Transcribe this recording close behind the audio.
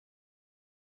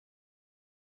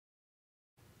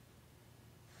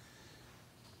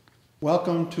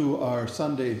Welcome to our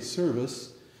Sunday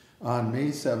service on May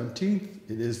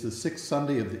 17th. It is the 6th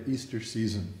Sunday of the Easter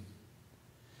season.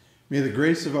 May the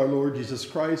grace of our Lord Jesus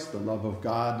Christ, the love of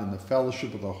God, and the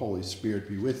fellowship of the Holy Spirit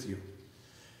be with you.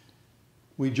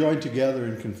 We join together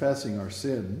in confessing our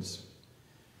sins.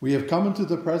 We have come into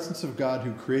the presence of God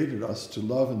who created us to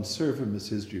love and serve him as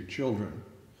his dear children.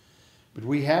 But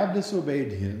we have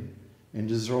disobeyed him and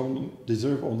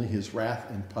deserve only his wrath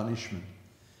and punishment.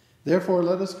 Therefore,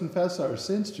 let us confess our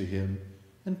sins to him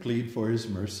and plead for his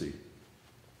mercy.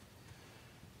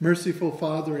 Merciful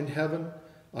Father in heaven,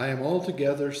 I am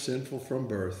altogether sinful from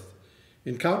birth.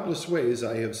 In countless ways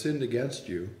I have sinned against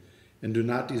you and do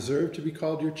not deserve to be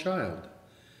called your child.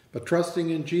 But trusting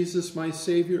in Jesus, my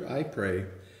Savior, I pray,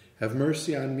 have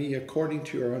mercy on me according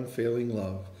to your unfailing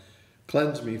love.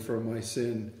 Cleanse me from my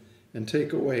sin and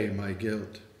take away my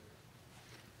guilt.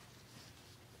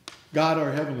 God,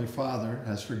 our Heavenly Father,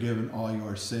 has forgiven all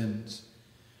your sins.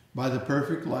 By the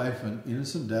perfect life and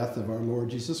innocent death of our Lord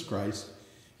Jesus Christ,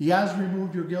 he has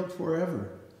removed your guilt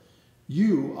forever.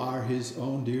 You are his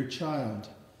own dear child.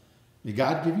 May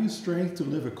God give you strength to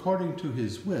live according to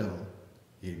his will.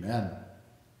 Amen.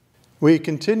 We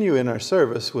continue in our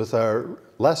service with our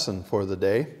lesson for the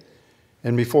day,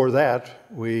 and before that,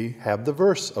 we have the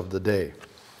verse of the day.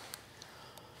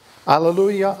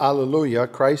 Alleluia, alleluia,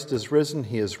 Christ is risen,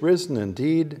 he is risen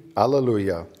indeed,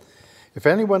 alleluia. If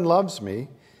anyone loves me,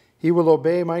 he will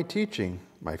obey my teaching.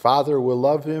 My Father will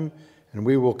love him, and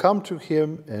we will come to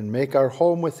him and make our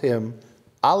home with him,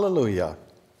 alleluia.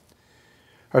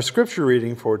 Our scripture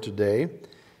reading for today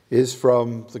is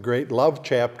from the great love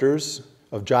chapters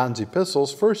of John's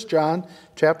epistles, 1 John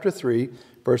chapter 3,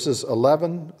 verses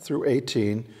 11 through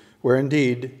 18, where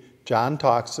indeed John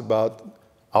talks about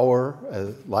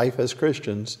our life as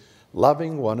Christians,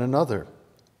 loving one another.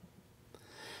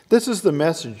 This is the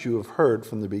message you have heard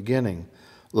from the beginning.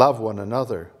 Love one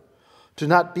another. Do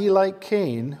not be like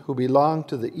Cain, who belonged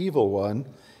to the evil one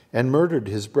and murdered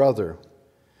his brother.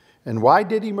 And why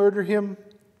did he murder him?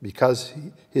 Because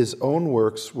his own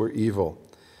works were evil,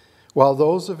 while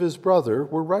those of his brother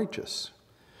were righteous.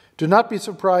 Do not be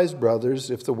surprised,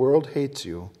 brothers, if the world hates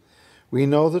you. We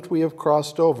know that we have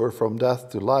crossed over from death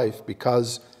to life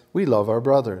because we love our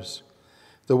brothers.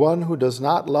 The one who does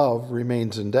not love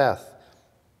remains in death.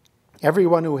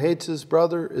 Everyone who hates his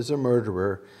brother is a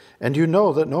murderer, and you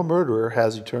know that no murderer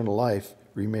has eternal life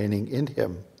remaining in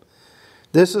him.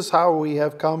 This is how we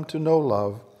have come to know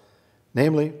love,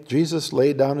 namely, Jesus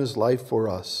laid down his life for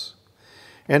us.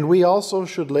 And we also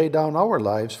should lay down our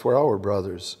lives for our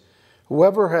brothers.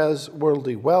 Whoever has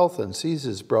worldly wealth and sees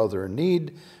his brother in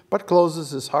need, but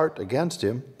closes his heart against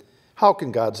him, how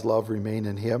can God's love remain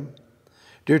in him?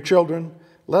 Dear children,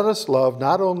 let us love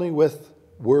not only with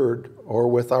word or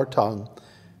with our tongue,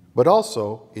 but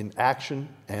also in action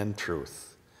and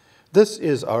truth. This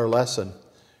is our lesson.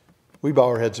 We bow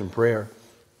our heads in prayer.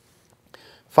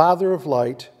 Father of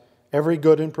light, every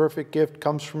good and perfect gift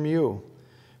comes from you.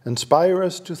 Inspire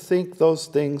us to think those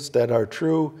things that are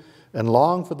true and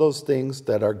long for those things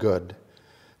that are good,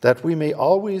 that we may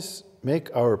always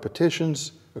make our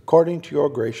petitions according to your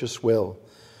gracious will.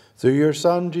 Through your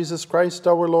Son, Jesus Christ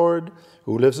our Lord,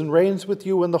 who lives and reigns with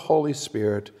you in the Holy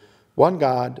Spirit, one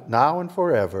God, now and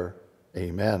forever.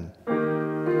 Amen.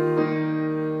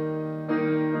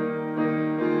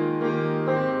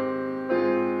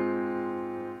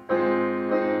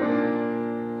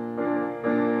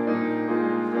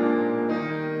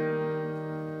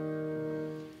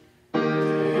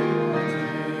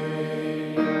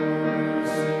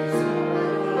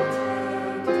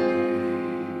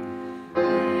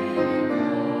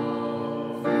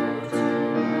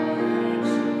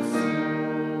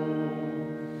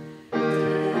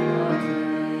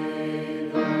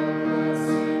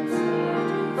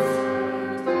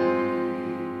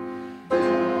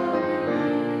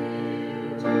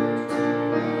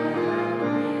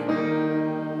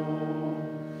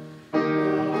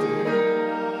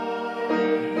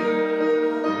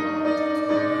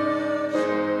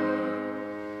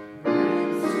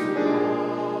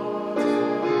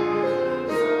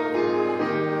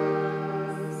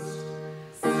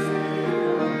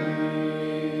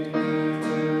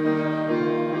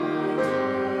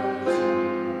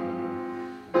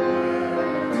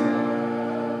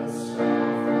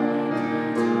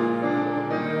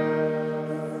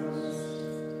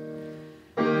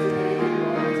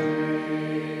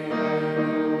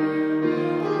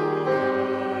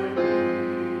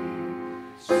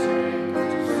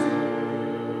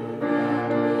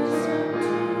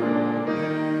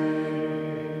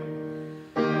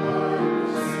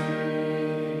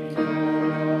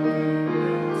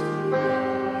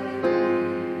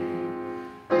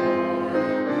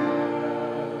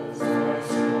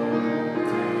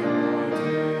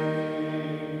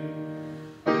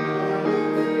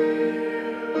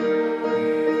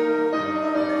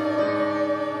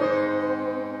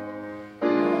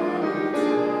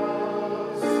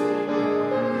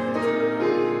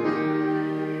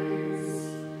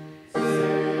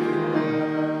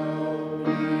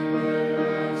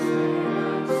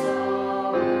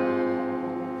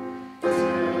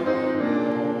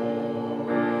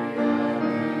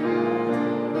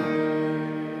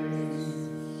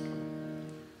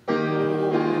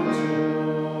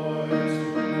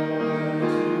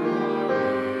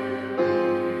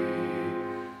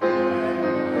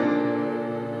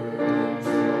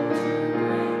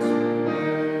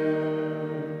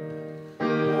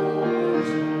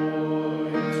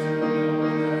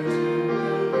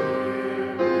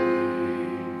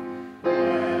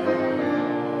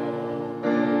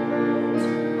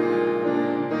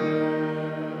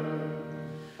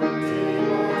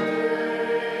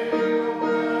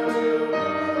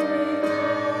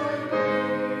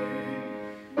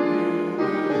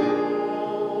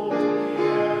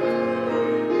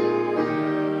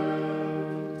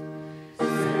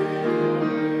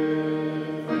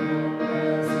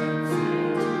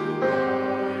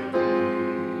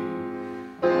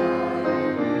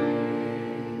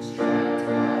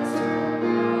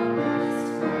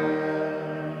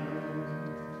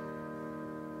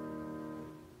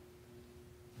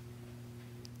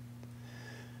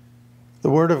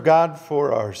 The word of God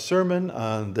for our sermon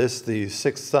on this, the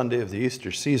sixth Sunday of the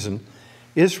Easter season,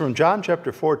 is from John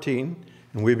chapter 14,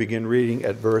 and we begin reading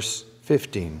at verse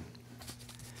 15.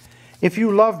 If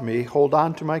you love me, hold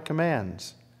on to my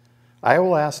commands. I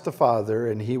will ask the Father,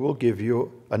 and he will give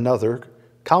you another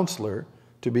counselor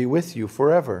to be with you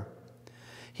forever.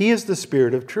 He is the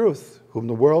Spirit of truth, whom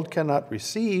the world cannot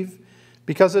receive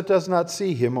because it does not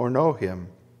see him or know him.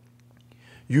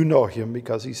 You know him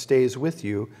because he stays with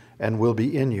you and will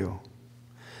be in you.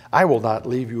 I will not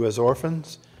leave you as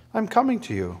orphans. I'm coming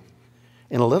to you.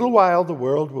 In a little while the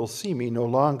world will see me no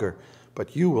longer,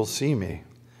 but you will see me.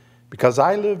 Because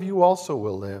I live, you also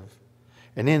will live.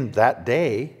 And in that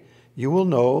day you will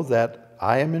know that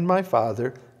I am in my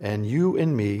Father, and you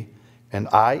in me, and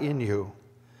I in you.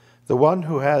 The one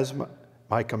who has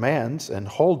my commands and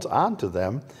holds on to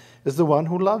them is the one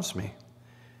who loves me.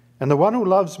 And the one who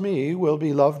loves me will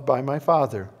be loved by my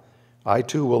Father. I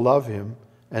too will love him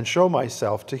and show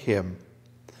myself to him.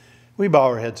 We bow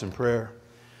our heads in prayer.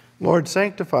 Lord,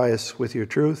 sanctify us with your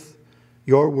truth.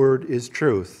 Your word is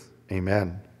truth.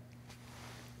 Amen.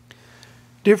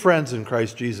 Dear friends in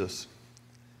Christ Jesus,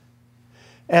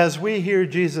 as we hear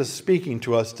Jesus speaking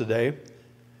to us today,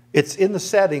 it's in the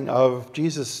setting of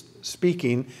Jesus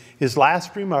speaking his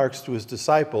last remarks to his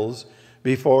disciples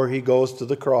before he goes to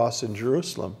the cross in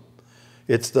Jerusalem.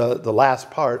 It's the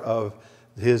last part of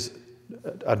his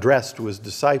address to his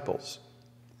disciples.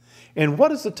 And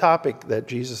what is the topic that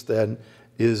Jesus then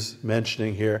is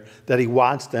mentioning here that he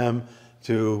wants them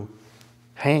to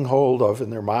hang hold of in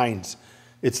their minds?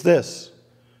 It's this,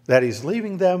 that he's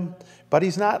leaving them, but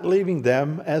he's not leaving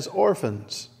them as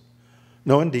orphans.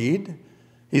 No, indeed,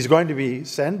 he's going to be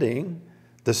sending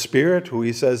the Spirit, who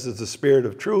he says is the Spirit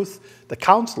of truth, the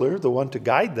counselor, the one to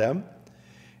guide them.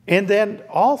 And then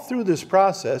all through this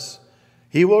process,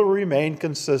 he will remain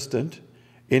consistent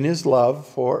in his love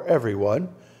for everyone.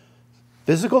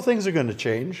 Physical things are going to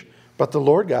change, but the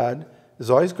Lord God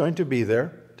is always going to be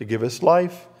there to give us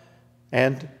life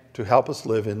and to help us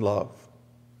live in love.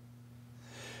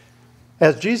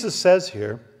 As Jesus says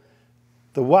here,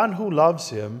 the one who loves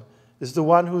him is the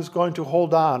one who's going to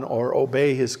hold on or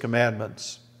obey his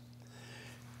commandments.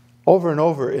 Over and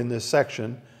over in this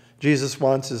section, Jesus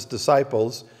wants his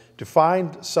disciples to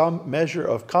find some measure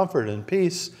of comfort and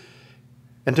peace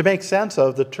and to make sense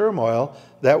of the turmoil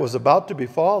that was about to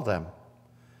befall them.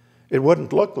 It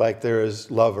wouldn't look like there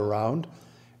is love around.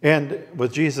 And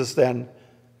with Jesus then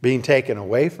being taken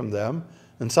away from them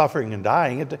and suffering and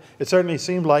dying, it certainly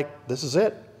seemed like this is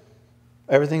it.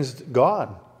 Everything's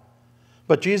gone.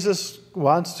 But Jesus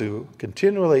wants to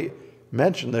continually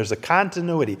mention there's a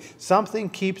continuity. Something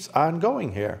keeps on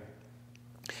going here.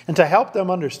 And to help them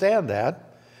understand that,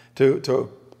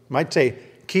 to might say,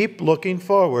 keep looking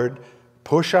forward,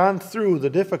 push on through the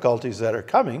difficulties that are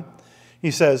coming, he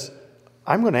says,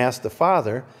 I'm going to ask the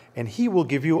Father, and he will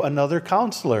give you another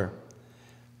counselor.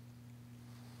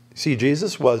 See,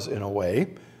 Jesus was, in a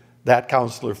way, that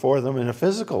counselor for them in a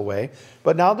physical way,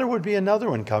 but now there would be another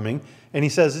one coming, and he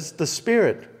says it's the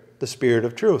Spirit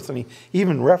of truth. And he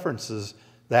even references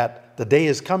that the day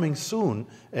is coming soon,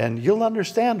 and you'll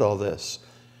understand all this.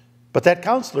 But that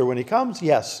counselor, when he comes,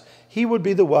 yes, he would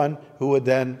be the one who would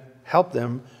then help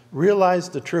them realize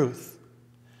the truth.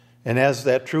 And as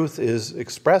that truth is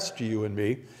expressed to you and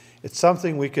me, it's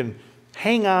something we can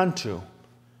hang on to.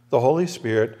 The Holy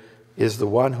Spirit is the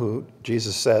one who,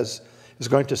 Jesus says, is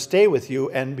going to stay with you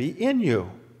and be in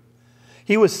you.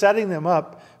 He was setting them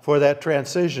up for that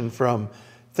transition from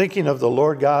thinking of the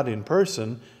Lord God in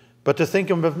person, but to think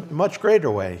of him in a much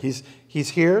greater way. He's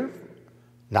here,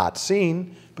 not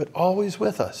seen, but always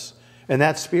with us. And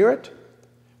that Spirit,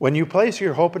 when you place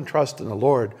your hope and trust in the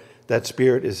Lord, that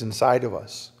Spirit is inside of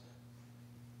us.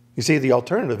 You see, the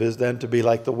alternative is then to be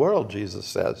like the world, Jesus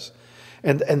says.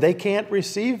 And they can't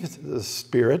receive the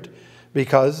Spirit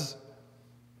because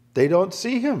they don't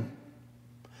see him.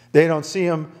 They don't see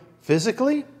him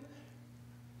physically.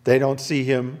 They don't see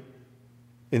him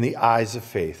in the eyes of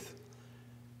faith.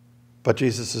 But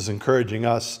Jesus is encouraging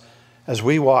us as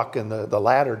we walk in the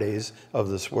latter days of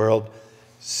this world,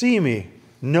 see me,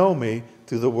 know me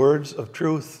through the words of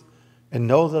truth, and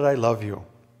know that I love you.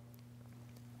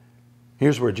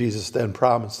 Here's where Jesus then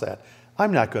promised that.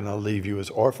 I'm not going to leave you as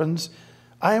orphans.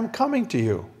 I am coming to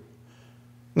you.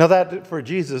 Now that for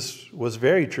Jesus was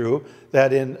very true,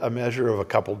 that in a measure of a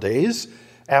couple days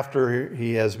after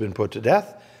he has been put to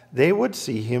death, they would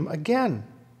see him again.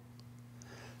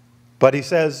 But he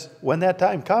says, when that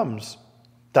time comes,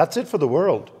 that's it for the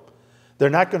world. They're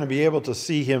not going to be able to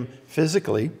see him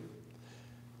physically.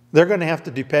 They're going to have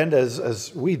to depend,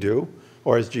 as we do,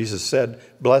 Or as Jesus said,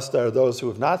 blessed are those who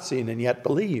have not seen and yet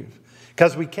believe,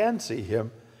 because we can see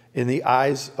him in the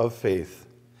eyes of faith.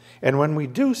 And when we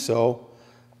do so,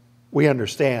 we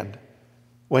understand.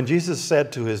 When Jesus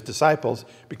said to his disciples,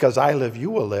 because I live, you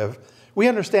will live, we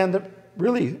understand that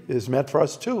really is meant for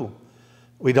us too.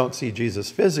 We don't see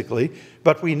Jesus physically,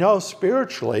 but we know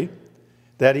spiritually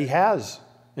that he has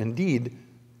indeed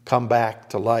come back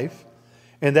to life,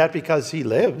 and that because he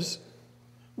lives,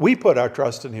 we put our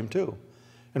trust in him too.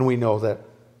 And we know that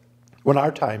when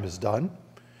our time is done,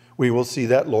 we will see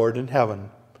that Lord in heaven.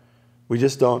 We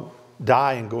just don't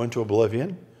die and go into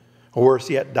oblivion, or worse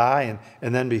yet, die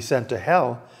and then be sent to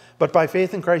hell. But by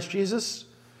faith in Christ Jesus,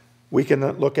 we can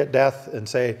look at death and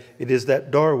say, it is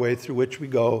that doorway through which we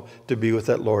go to be with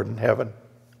that Lord in heaven.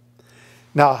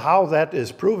 Now, how that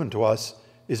is proven to us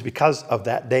is because of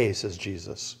that day, says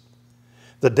Jesus.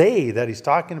 The day that he's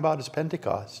talking about is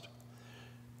Pentecost.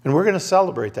 And we're going to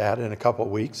celebrate that in a couple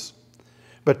of weeks.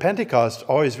 But Pentecost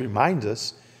always reminds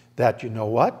us that, you know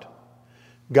what?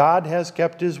 God has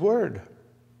kept his word.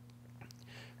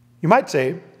 You might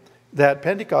say that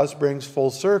Pentecost brings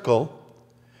full circle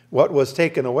what was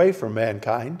taken away from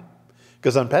mankind,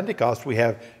 because on Pentecost we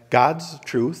have God's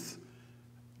truth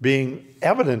being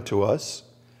evident to us,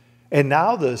 and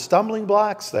now the stumbling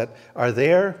blocks that are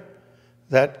there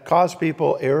that cause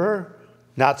people error,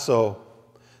 not so.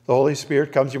 The Holy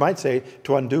Spirit comes, you might say,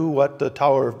 to undo what the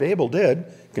Tower of Babel did,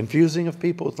 confusing of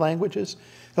people with languages.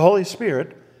 The Holy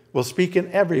Spirit will speak in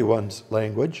everyone's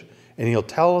language, and he'll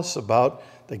tell us about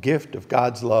the gift of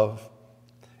God's love.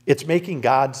 It's making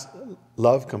God's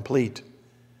love complete.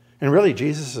 And really,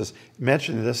 Jesus is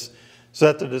mentioning this so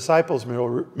that the disciples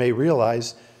may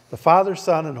realize the Father,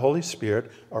 Son, and Holy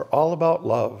Spirit are all about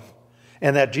love,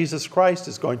 and that Jesus Christ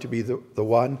is going to be the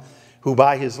one who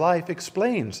by his life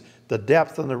explains the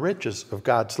depth and the riches of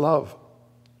God's love.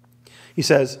 He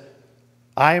says,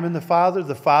 I am in the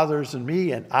Father is in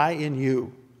me, and I in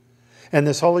you. And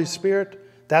this Holy Spirit,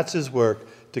 that's his work,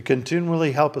 to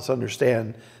continually help us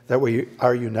understand that we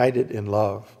are united in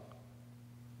love.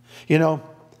 You know,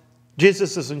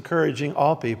 Jesus is encouraging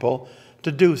all people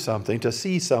to do something, to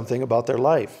see something about their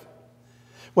life.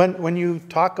 When you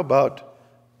talk about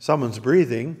someone's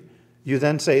breathing, you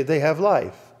then say they have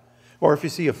life. Or if you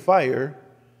see a fire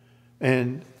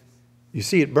and you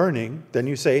see it burning, then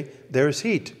you say there's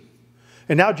heat.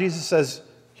 And now Jesus says,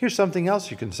 here's something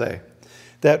else you can say.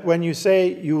 That when you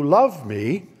say you love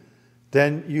me,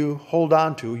 then you hold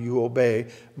on to, you obey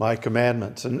my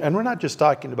commandments. And we're not just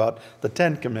talking about the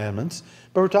 10 commandments,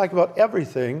 but we're talking about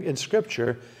everything in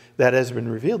Scripture that has been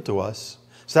revealed to us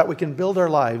so that we can build our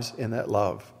lives in that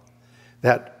love,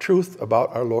 that truth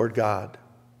about our Lord God.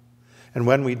 And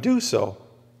when we do so,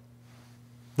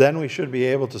 then we should be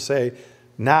able to say,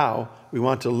 now we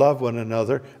want to love one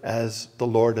another as the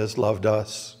Lord has loved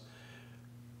us.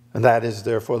 And that is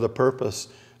therefore the purpose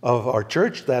of our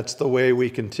church. That's the way we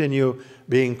continue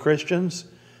being Christians,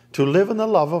 to live in the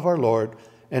love of our Lord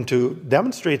and to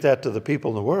demonstrate that to the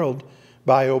people in the world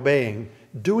by obeying,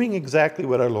 doing exactly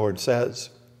what our Lord says.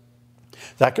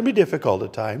 That can be difficult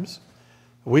at times.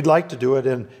 We'd like to do it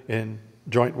in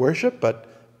joint worship, but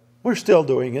we're still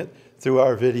doing it through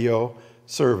our video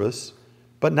service.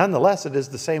 But nonetheless, it is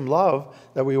the same love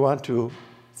that we want to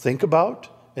think about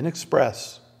and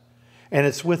express. And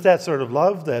it's with that sort of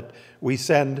love that we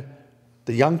send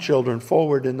the young children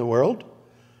forward in the world,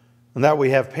 and that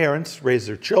we have parents raise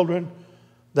their children,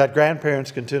 that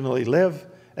grandparents continually live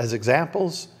as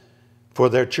examples for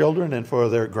their children and for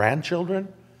their grandchildren,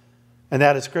 and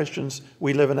that as Christians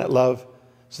we live in that love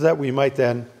so that we might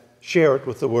then share it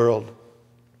with the world.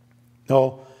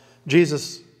 No,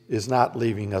 Jesus is not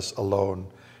leaving us alone.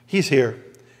 He's here.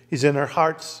 He's in our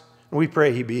hearts, and we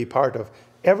pray he be part of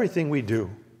everything we do.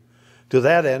 To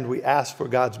that end, we ask for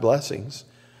God's blessings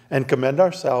and commend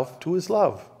ourselves to his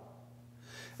love.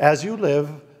 As you live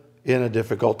in a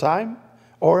difficult time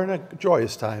or in a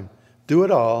joyous time, do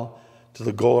it all to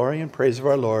the glory and praise of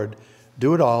our Lord.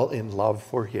 Do it all in love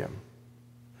for him.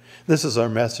 This is our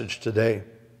message today.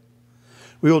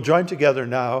 We will join together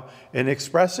now in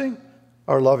expressing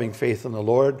our loving faith in the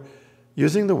Lord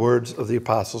using the words of the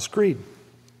Apostles' Creed.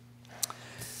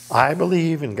 I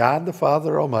believe in God the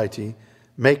Father Almighty,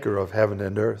 maker of heaven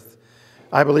and earth.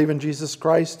 I believe in Jesus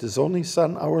Christ, his only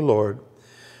Son, our Lord,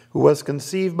 who was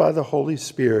conceived by the Holy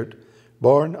Spirit,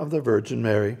 born of the Virgin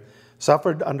Mary,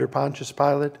 suffered under Pontius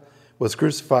Pilate, was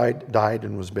crucified, died,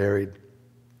 and was buried.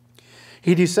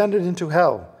 He descended into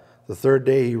hell. The third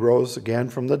day he rose again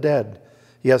from the dead.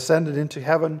 He ascended into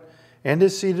heaven and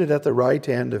is seated at the right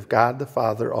hand of God the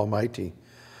Father Almighty.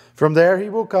 From there he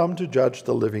will come to judge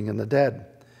the living and the dead.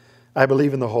 I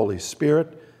believe in the Holy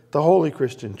Spirit, the holy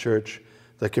Christian Church,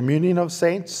 the communion of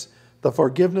saints, the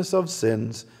forgiveness of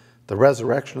sins, the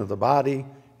resurrection of the body,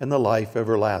 and the life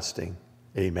everlasting.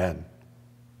 Amen.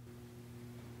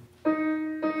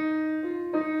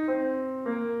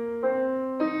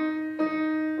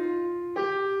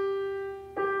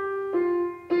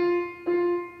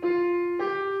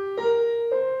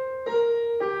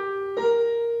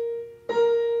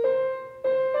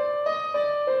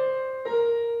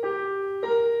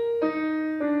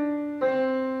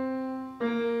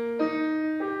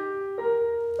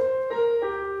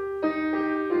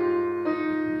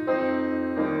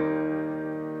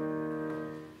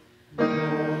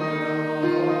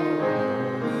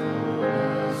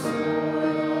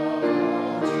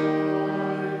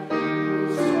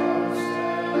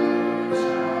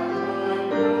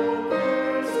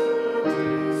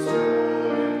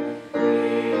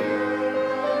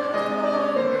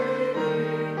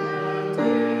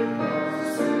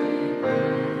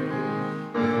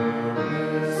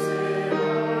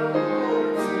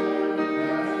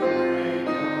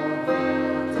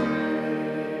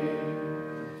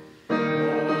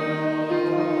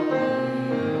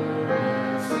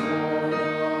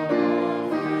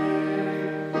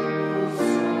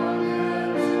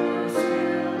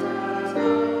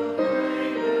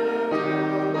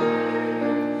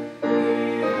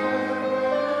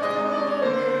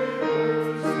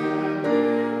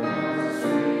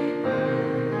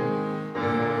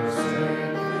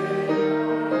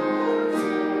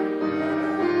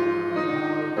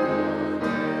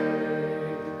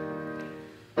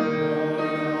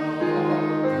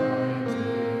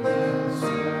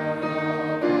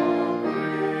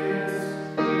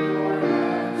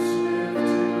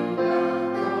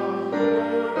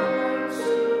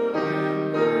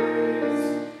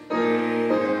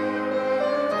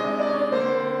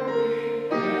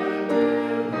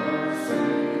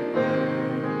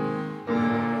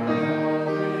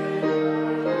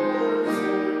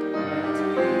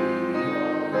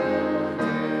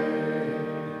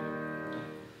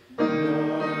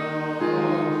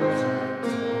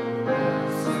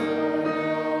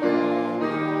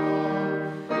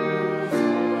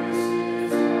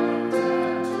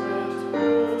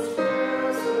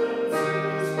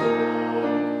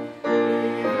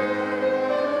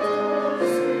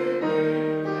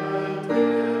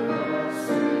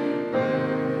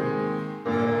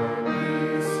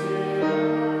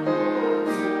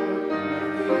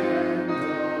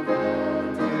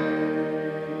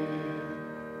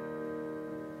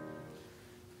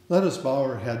 Let us bow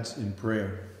our heads in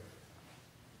prayer.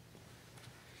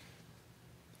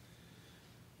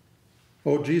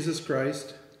 O Jesus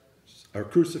Christ, our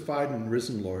crucified and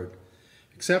risen Lord,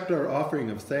 accept our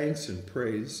offering of thanks and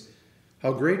praise.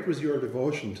 How great was your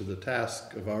devotion to the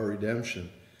task of our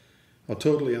redemption. How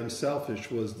totally unselfish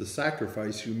was the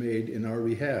sacrifice you made in our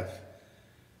behalf.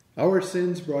 Our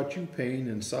sins brought you pain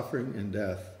and suffering and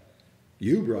death.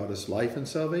 You brought us life and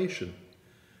salvation.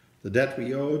 The debt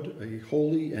we owed a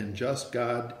holy and just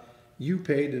God, you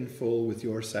paid in full with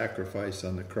your sacrifice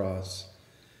on the cross.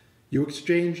 You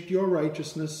exchanged your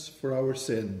righteousness for our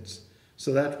sins,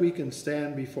 so that we can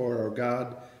stand before our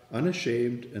God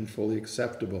unashamed and fully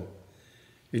acceptable.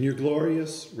 In your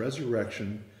glorious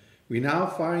resurrection, we now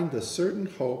find the certain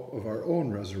hope of our own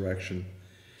resurrection.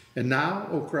 And now,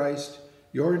 O Christ,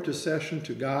 your intercession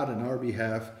to God in our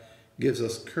behalf gives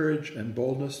us courage and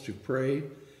boldness to pray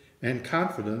and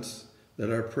confidence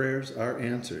that our prayers are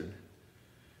answered.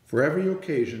 For every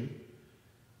occasion,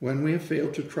 when we have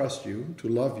failed to trust you, to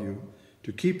love you,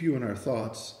 to keep you in our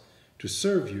thoughts, to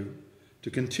serve you,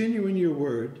 to continue in your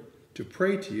word, to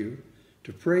pray to you,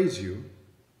 to praise you,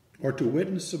 or to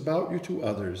witness about you to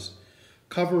others,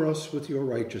 cover us with your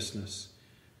righteousness.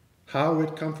 How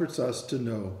it comforts us to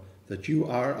know that you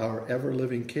are our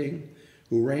ever-living King,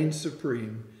 who reigns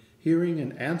supreme, hearing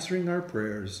and answering our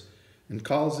prayers, and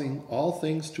causing all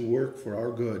things to work for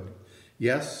our good.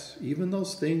 Yes, even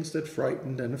those things that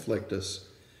frighten and afflict us.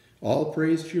 All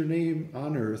praise to your name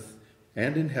on earth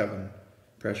and in heaven,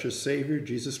 precious Savior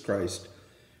Jesus Christ,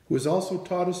 who has also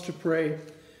taught us to pray,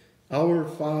 Our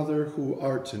Father who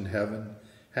art in heaven,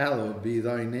 hallowed be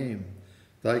thy name.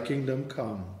 Thy kingdom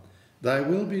come, thy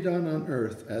will be done on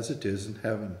earth as it is in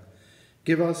heaven.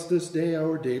 Give us this day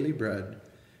our daily bread,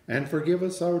 and forgive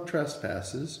us our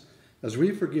trespasses, as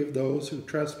we forgive those who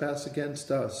trespass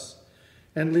against us.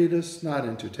 And lead us not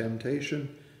into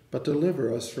temptation, but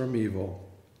deliver us from evil.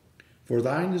 For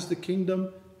thine is the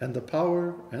kingdom, and the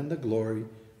power, and the glory,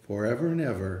 forever and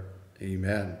ever.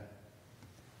 Amen.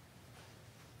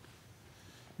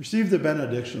 Receive the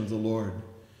benediction of the Lord.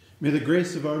 May the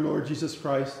grace of our Lord Jesus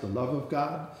Christ, the love of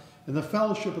God, and the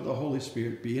fellowship of the Holy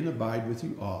Spirit be and abide with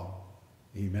you all.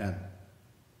 Amen.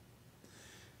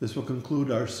 This will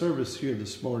conclude our service here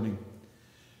this morning.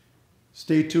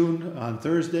 Stay tuned. On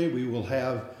Thursday, we will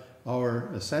have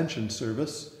our Ascension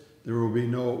service. There will be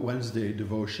no Wednesday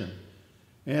devotion.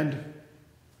 And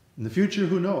in the future,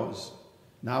 who knows?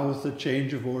 Now with the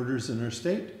change of orders in our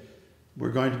state,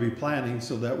 we're going to be planning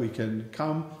so that we can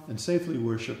come and safely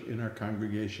worship in our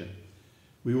congregation.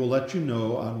 We will let you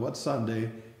know on what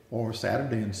Sunday or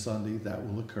Saturday and Sunday that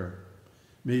will occur.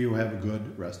 May you have a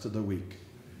good rest of the week.